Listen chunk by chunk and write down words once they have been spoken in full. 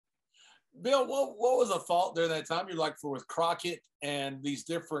Bill, what was the thought during that time? You're like for with Crockett and these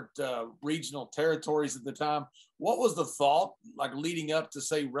different regional territories at the time. What was the thought like leading up to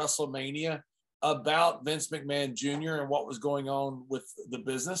say WrestleMania about Vince McMahon Jr. and what was going on with the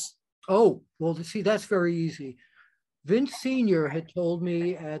business? Oh, well, see, that's very easy. Vince Sr. had told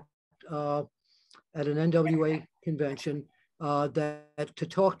me uh, at an NWA convention that to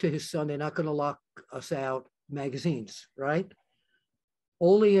talk to his son, they're not going to lock us out magazines, right?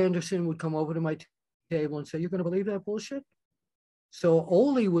 Ole Anderson would come over to my table and say, "You're going to believe that bullshit?" So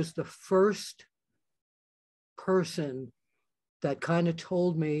Ole was the first person that kind of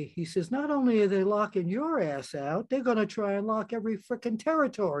told me, he says, not only are they locking your ass out, they're going to try and lock every freaking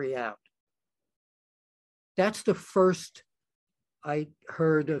territory out. That's the first I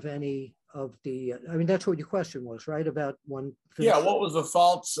heard of any of the, I mean, that's what your question was, right? About one. Yeah, what was the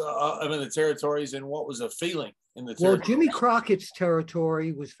thoughts of in the territories and what was the feeling in the Well, territory? Jimmy Crockett's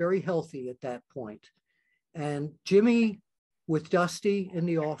territory was very healthy at that point. And Jimmy, with Dusty in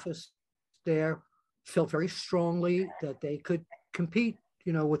the office there, felt very strongly that they could compete,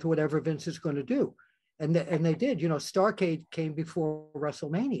 with whatever Vince is going to do. And they did. Starrcade came before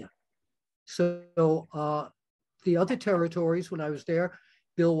WrestleMania. So the other territories, when I was there,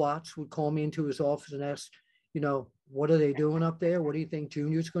 Bill Watts would call me into his office and ask, what are they doing up there? What do you think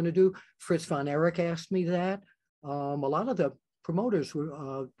Junior's going to do? Fritz von Erich asked me that. A lot of the promoters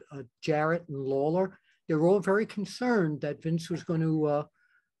were Jarrett and Lawler. They were all very concerned that Vince was going to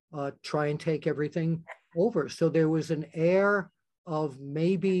try and take everything over. So there was an air of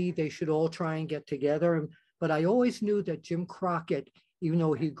maybe they should all try and get together. But I always knew that Jim Crockett, even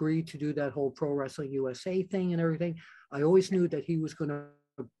though he agreed to do that whole Pro Wrestling USA thing and everything, I always knew that he was going to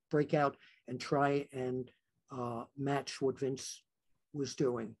break out and try and match what Vince was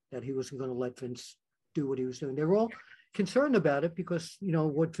doing, that he wasn't going to let Vince do what he was doing. They were all concerned about it because,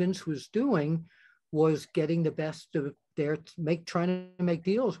 what Vince was doing was getting the best of trying to make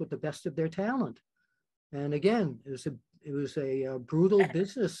deals with the best of their talent. And again, it was a brutal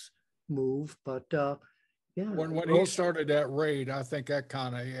business move, but yeah. When he started that raid, I think that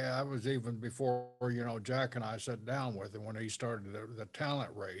I was even before, Jack and I sat down with him when he started the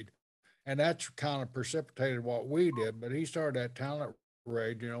talent raid. And that's kind of precipitated what we did. But he started that talent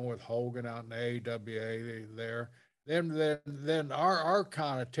raid, with Hogan out in the AWA there. Then our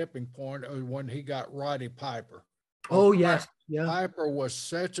kind of tipping point was when he got Roddy Piper. Oh, yes. Yeah. Piper was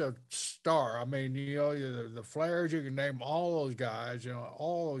such a star. I mean, the Flairs, you can name all those guys,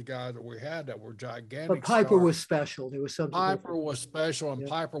 all those guys that we had that were gigantic. But Piper was special. There was something. Piper was special, and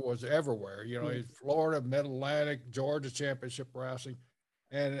Piper was everywhere. He's Florida, Mid-Atlantic, Georgia Championship Wrestling.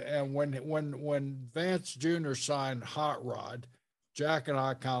 And when Vance Jr. signed Hot Rod, Jack and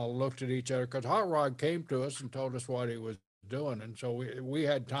I kind of looked at each other because Hot Rod came to us and told us what he was doing. And so we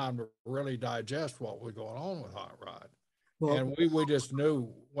had time to really digest what was going on with Hot Rod. Well, and we just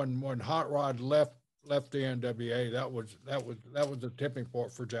knew when Hot Rod left the NWA, that was the tipping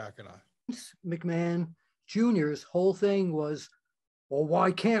point for Jack and I. McMahon Jr.'s whole thing was, well,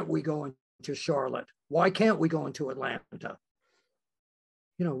 why can't we go into Charlotte? Why can't we go into Atlanta?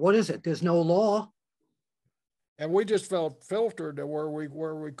 What is it? There's no law. And we just felt filtered to where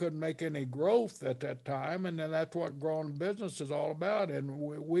we couldn't make any growth at that time, and then that's what growing business is all about. And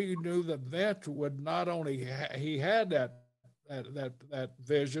we knew that Vince would not only he had that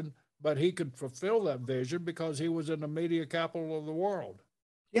vision, but he could fulfill that vision because he was in the media capital of the world.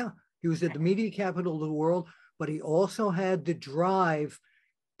 Yeah, he was at the media capital of the world, but he also had the drive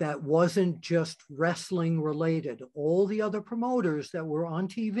that wasn't just wrestling related. All the other promoters that were on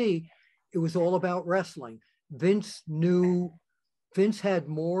TV, it was all about wrestling. Vince had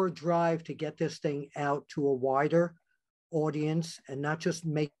more drive to get this thing out to a wider audience and not just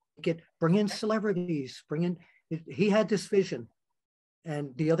bring in celebrities, he had this vision. And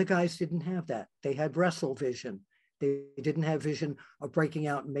the other guys didn't have that. They had wrestle vision. They didn't have vision of breaking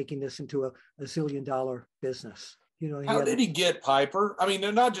out and making this into a $1 zillion business. How did he get Piper? I mean,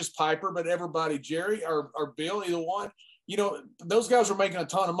 they're not just Piper, but everybody, Jerry or Bill, either one. Those guys were making a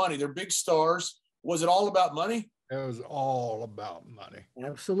ton of money. They're big stars. Was it all about money? It was all about money.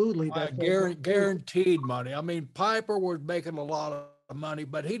 Absolutely. Guaranteed money. I mean, Piper was making a lot of money,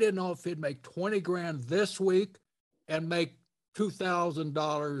 but he didn't know if he'd make 20 grand this week and make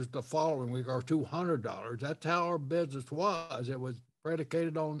 $2,000 the following week or $200. That's how our business was. It was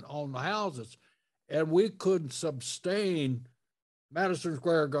predicated on the houses. And we couldn't sustain Madison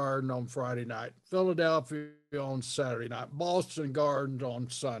Square Garden on Friday night, Philadelphia on Saturday night, Boston Gardens on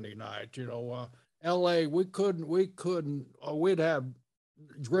Sunday night, LA, we'd have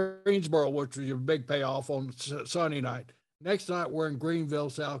Greensboro, which was a big payoff on Sunday night. Next night, we're in Greenville,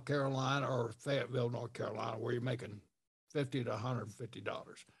 South Carolina, or Fayetteville, North Carolina, where you're making $50 to $150.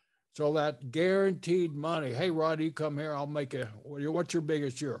 So that guaranteed money, hey, Roddy, you come here, I'll make you, what's your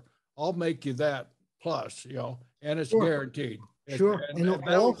biggest year? I'll make you that plus, and it's guaranteed. Sure. And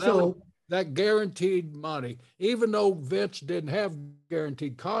also, that guaranteed money, even though Vince didn't have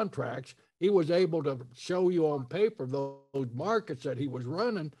guaranteed contracts, he was able to show you on paper those markets that he was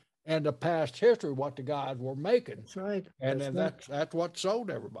running and the past history, what the guys were making. That's right. And then that's what sold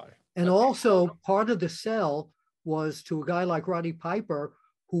everybody. And also part of the sell was to a guy like Roddy Piper,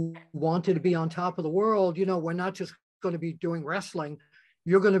 who wanted to be on top of the world. We're not just going to be doing wrestling.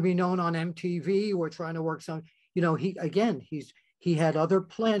 You're going to be known on MTV. We're trying to work some, he had other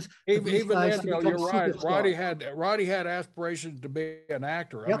plans. Even then, you're right. Roddy had aspirations to be an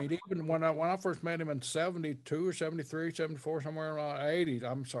actor. Yep. I mean, even when I first met him in 72 or 73, 74, somewhere around 80s.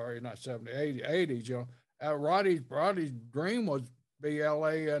 I'm sorry, not 70, 80s, Roddy's dream was be LA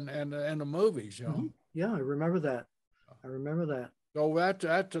and the movies, Mm-hmm. Yeah, I remember that. So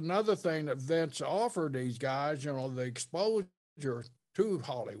that's another thing that Vince offered these guys, the exposure to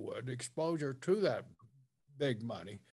Hollywood, exposure to that big money.